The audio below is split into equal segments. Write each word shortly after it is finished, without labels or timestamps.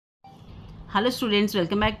Hello students,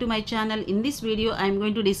 welcome back to my channel. In this video, I am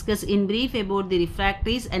going to discuss in brief about the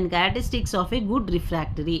refractories and characteristics of a good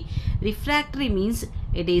refractory. Refractory means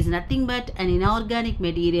it is nothing but an inorganic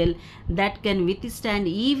material that can withstand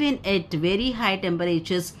even at very high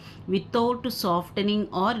temperatures without softening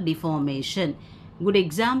or deformation. Good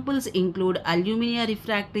examples include alumina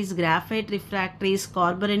refractories, graphite refractories,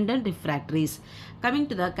 carborundum refractories. Coming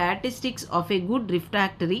to the characteristics of a good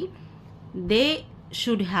refractory, they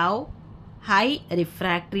should have high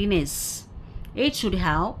refractoriness. It should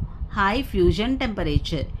have high fusion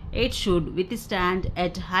temperature. It should withstand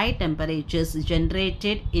at high temperatures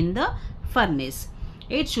generated in the furnace.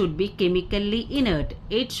 It should be chemically inert.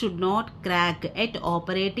 It should not crack at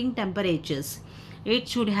operating temperatures. It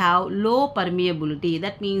should have low permeability.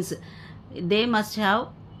 That means they must have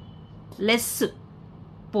less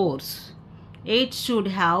pores. It should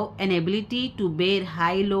have an ability to bear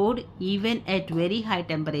high load even at very high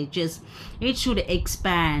temperatures. It should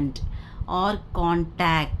expand or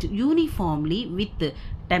contact uniformly with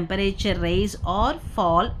temperature rise or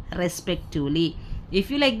fall respectively.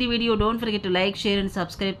 If you like the video, don't forget to like, share and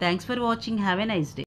subscribe. Thanks for watching. Have a nice day.